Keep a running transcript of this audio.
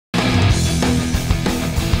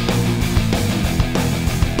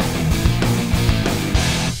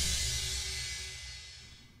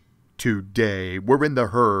Today, we're in the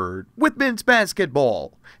herd with men's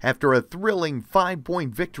basketball. After a thrilling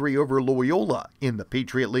 5-point victory over Loyola in the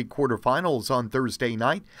Patriot League quarterfinals on Thursday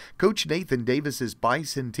night, Coach Nathan Davis's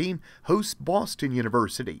Bison team hosts Boston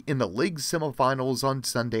University in the league semifinals on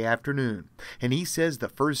Sunday afternoon. And he says the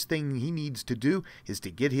first thing he needs to do is to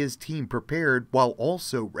get his team prepared while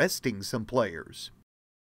also resting some players.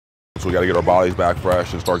 So we got to get our bodies back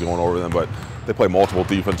fresh and start going over them, but they play multiple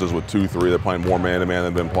defenses with 2-3. They're playing more man-to-man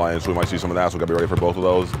than they've been playing, so we might see some of that, so we've got to be ready for both of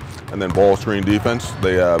those. And then ball screen defense,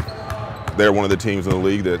 they're one of the teams in the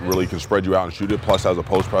league that really can spread you out and shoot it, plus has a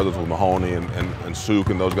post presence with Mahoney and Suk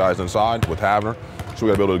and those guys inside with Havner. So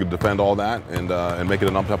we got to be able to defend all that and make it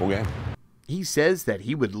an up-tempo game. He says that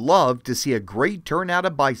he would love to see a great turnout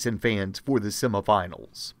of Bison fans for the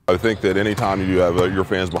semifinals. I think that anytime you have your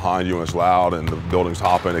fans behind you and it's loud and the building's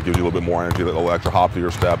hopping, it gives you a little bit more energy, a little extra hop to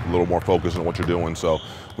your step, a little more focus on what you're doing. So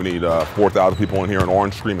we need 4,000 people in here in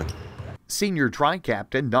orange screaming. Senior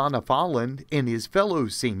tri-captain Donna Foulland and his fellow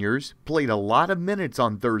seniors played a lot of minutes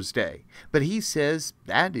on Thursday, but he says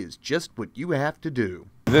that is just what you have to do.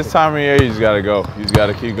 This time of year, you just got to go. You just got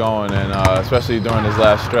to keep going, and especially during this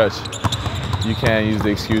last stretch. You can't use the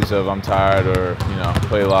excuse of I'm tired or,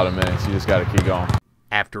 play a lot of minutes. You just got to keep going.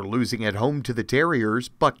 After losing at home to the Terriers,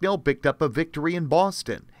 Bucknell picked up a victory in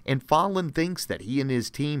Boston, and Foulland thinks that he and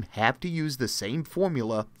his team have to use the same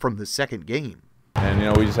formula from the second game.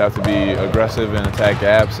 And, we just have to be aggressive and attack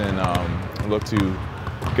gaps and look to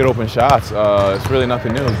get open shots. It's really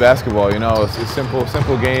nothing new. It's basketball, It's a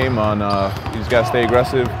simple game. You just got to stay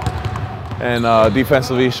aggressive. And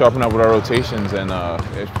defensively, sharpen up with our rotations, and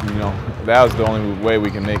that was the only way we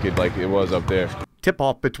can make it like it was up there.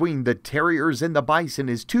 Tip-off between the Terriers and the Bison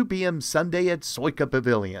is 2 p.m. Sunday at Soika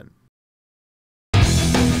Pavilion.